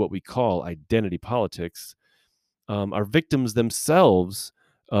objections to what we call identity politics are victims themselves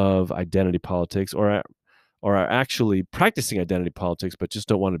of identity politics, or are actually practicing identity politics, but just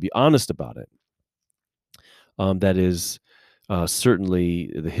don't want to be honest about it. That is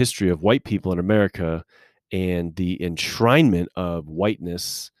certainly the history of white people in America, and the enshrinement of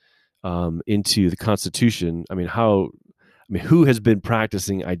whiteness into the Constitution. Who has been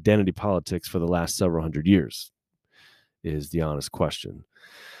practicing identity politics for the last several hundred years is the honest question.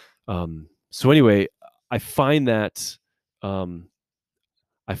 So anyway, I find that um,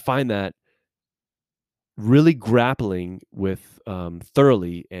 I find that really grappling with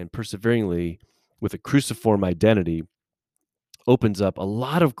thoroughly and perseveringly with a cruciform identity opens up a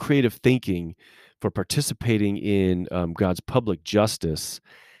lot of creative thinking for participating in God's public justice,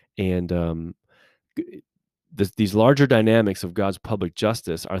 and these larger dynamics of God's public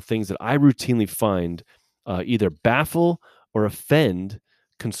justice are things that I routinely find either baffle or offend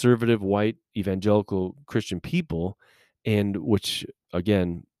conservative white evangelical Christian people, and which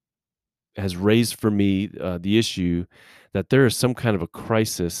again has raised for me the issue that there is some kind of a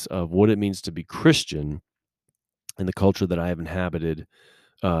crisis of what it means to be Christian in the culture that I have inhabited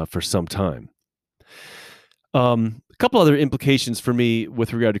for some time. A couple other implications for me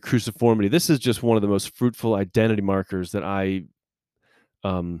with regard to cruciformity. This is just one of the most fruitful identity markers that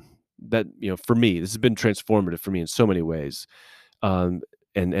um, for me, this has been transformative for me in so many ways. Um,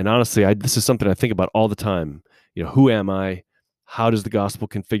 and honestly, this is something I think about all the time. Who am I? How does the gospel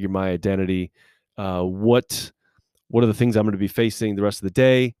configure my identity? What are the things I'm going to be facing the rest of the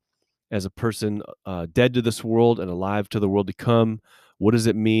day as a person dead to this world and alive to the world to come? What does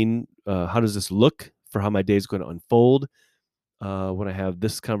it mean? How does this look for how my day is going to unfold when I have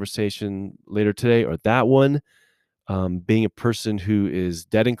this conversation later today or that one? Being a person who is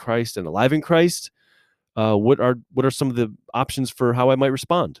dead in Christ and alive in Christ, what are some of the options for how I might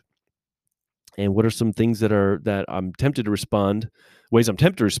respond? And what are some things that I'm tempted to respond, ways I'm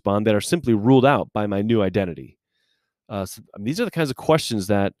tempted to respond that are simply ruled out by my new identity? These are the kinds of questions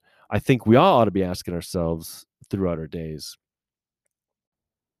that I think we all ought to be asking ourselves throughout our days.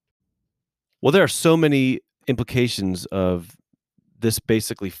 Well, there are so many implications of this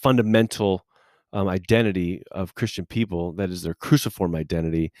basically fundamental identity of Christian people, that is their cruciform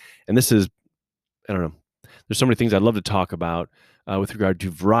identity. And this is, I don't know, there's so many things I'd love to talk about with regard to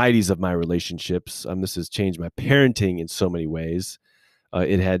varieties of my relationships. This has changed my parenting in so many ways.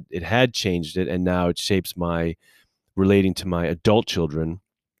 It had changed it, and now it shapes my relating to my adult children,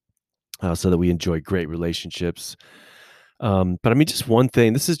 so that we enjoy great relationships. But I mean, just one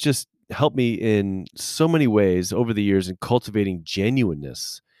thing. This has just helped me in so many ways over the years in cultivating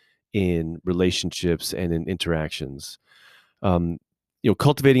genuineness in relationships and in interactions. Um,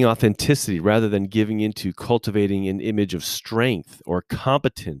 cultivating authenticity rather than giving into cultivating an image of strength or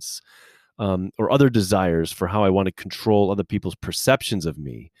competence, or other desires for how I want to control other people's perceptions of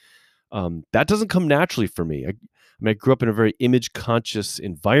me. That doesn't come naturally for me. I grew up in a very image conscious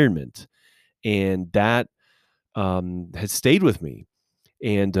environment, and that has stayed with me.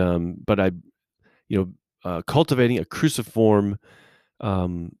 And but I, cultivating a cruciform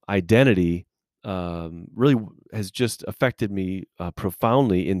identity really has just affected me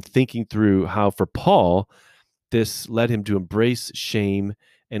profoundly in thinking through how, for Paul, this led him to embrace shame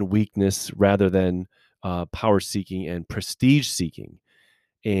and weakness rather than power seeking and prestige seeking.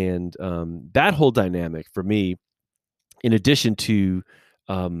 And that whole dynamic for me, in addition to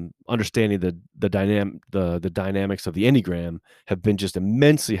understanding the dynamics of the Enneagram, have been just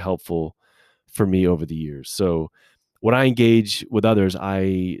immensely helpful for me over the years. So when I engage with others,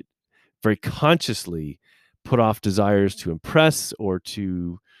 I very consciously put off desires to impress or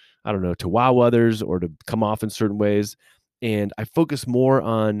to, I don't know, to wow others or to come off in certain ways. And I focus more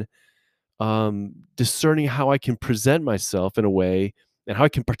on discerning how I can present myself in a way and how I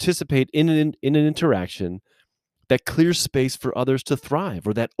can participate in an interaction that clears space for others to thrive,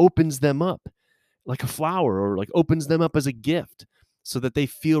 or that opens them up like a flower, or like opens them up as a gift so that they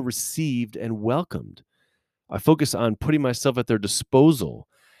feel received and welcomed. I focus on putting myself at their disposal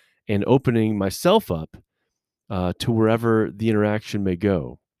and opening myself up to wherever the interaction may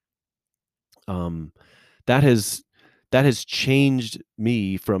go. Um, that has changed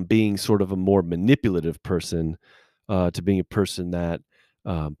me from being sort of a more manipulative person to being a person that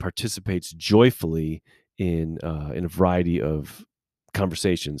participates joyfully in a variety of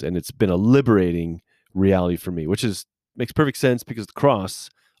conversations, and it's been a liberating reality for me, which is makes perfect sense because the cross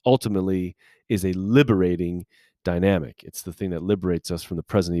ultimately is a liberating dynamic. It's the thing that liberates us from the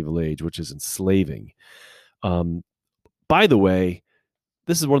present evil age, which is enslaving. Um, by the way,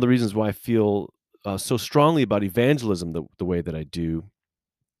 this is one of the reasons why I feel so strongly about evangelism the way that I do,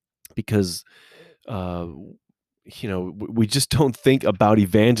 because uh, we just don't think about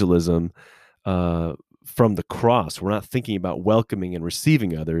evangelism uh, from the cross. We're not thinking about welcoming and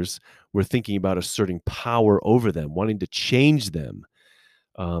receiving others. We're thinking about asserting power over them, wanting to change them,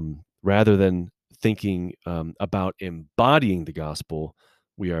 rather than thinking about embodying the gospel.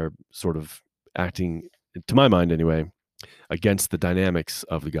 We are sort of acting, to my mind anyway, against the dynamics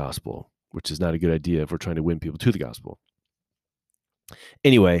of the gospel, which is not a good idea if we're trying to win people to the gospel.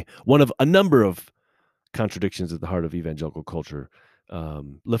 Anyway, one of a number of contradictions at the heart of evangelical culture.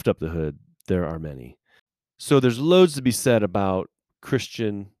 Lift up the hood. There are many. So there's loads to be said about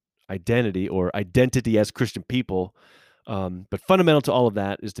Christian identity or identity as Christian people. But fundamental to all of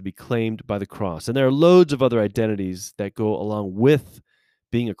that is to be claimed by the cross. And there are loads of other identities that go along with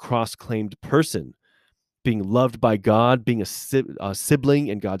being a cross-claimed person, being loved by God, being a sibling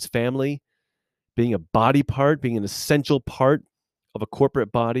in God's family, being a body part, being an essential part of a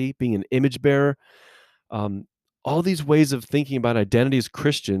corporate body, being an image bearer. Um, all these ways of thinking about identity as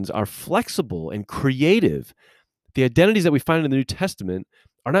Christians are flexible and creative. The identities that we find in the New Testament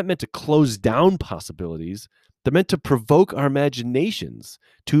are not meant to close down possibilities. They're meant to provoke our imaginations,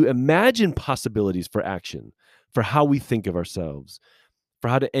 to imagine possibilities for action, for how we think of ourselves, for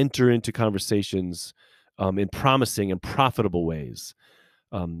how to enter into conversations in promising and profitable ways,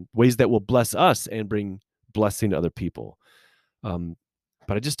 ways that will bless us and bring blessing to other people. Um,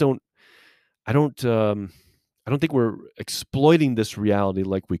 but I just don't, I don't, I don't think we're exploiting this reality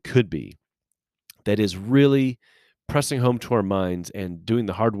like we could be. That is really pressing home to our minds and doing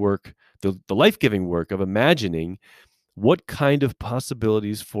the hard work, the life giving work of imagining what kind of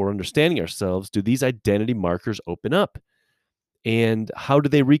possibilities for understanding ourselves do these identity markers open up? And how do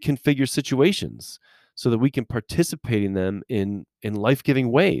they reconfigure situations so that we can participate in them in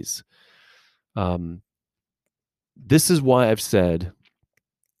life-giving ways? Um, this is why I've said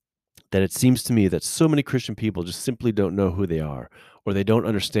that it seems to me that so many Christian people just simply don't know who they are, or they don't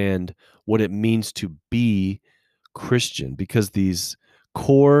understand what it means to be Christian, because these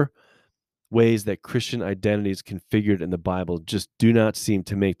core ways that Christian identity is configured in the Bible just do not seem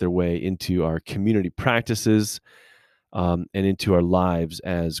to make their way into our community practices, and into our lives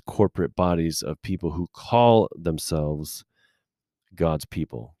as corporate bodies of people who call themselves God's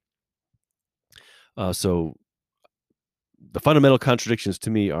people. So the fundamental contradictions to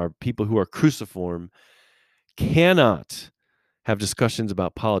me are people who are cruciform cannot have discussions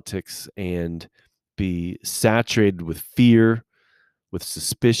about politics and be saturated with fear, with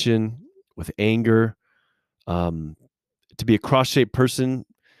suspicion, with anger. Um, to be a cross-shaped person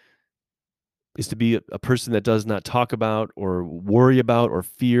is to be a person that does not talk about or worry about or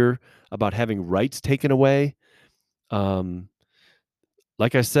fear about having rights taken away. Um,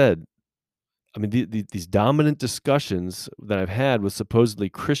 like I said, I mean, these dominant discussions that I've had with supposedly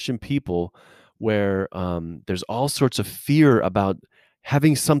Christian people, where there's all sorts of fear about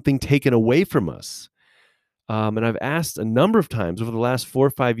having something taken away from us. And I've asked a number of times over the last 4 or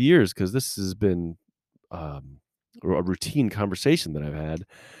 5 years, because this has been um, a routine conversation that I've had.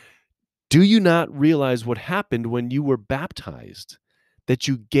 Do you not realize what happened when you were baptized? That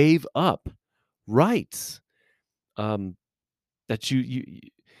you gave up rights. Um, that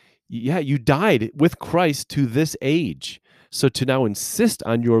yeah, you died with Christ to this age. So to now insist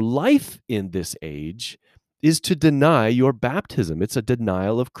on your life in this age is to deny your baptism. It's a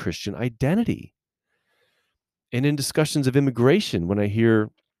denial of Christian identity. And in discussions of immigration, when I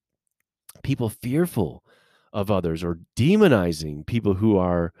hear people fearful of others or demonizing people who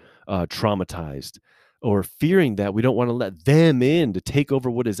are traumatized, or fearing that we don't want to let them in to take over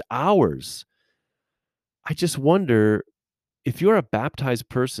what is ours, I just wonder, if you're a baptized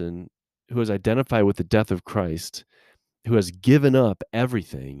person who has identified with the death of Christ, who has given up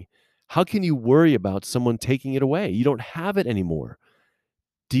everything, how can you worry about someone taking it away? You don't have it anymore.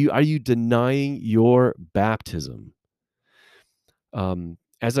 Are you denying your baptism?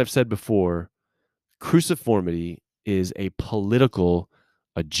 As I've said before, cruciformity is a political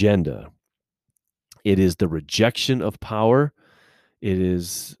agenda. It is the rejection of power. It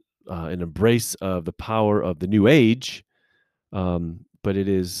is an embrace of the power of the new age, but it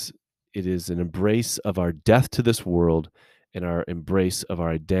is an embrace of our death to this world and our embrace of our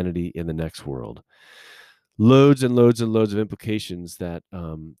identity in the next world. Loads and loads and loads of implications that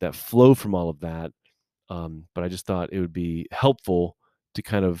flow from all of that. But I just thought it would be helpful to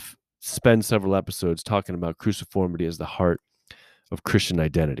kind of spend several episodes talking about cruciformity as the heart of Christian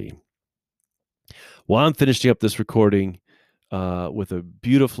identity. While I'm finishing up this recording with a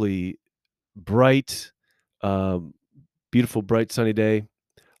bright, um, beautiful, bright, sunny day,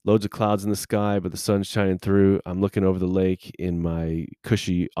 loads of clouds in the sky, but the sun's shining through. I'm looking over the lake in my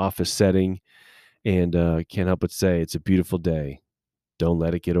cushy office setting, and can't help but say it's a beautiful day. Don't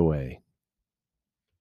let it get away.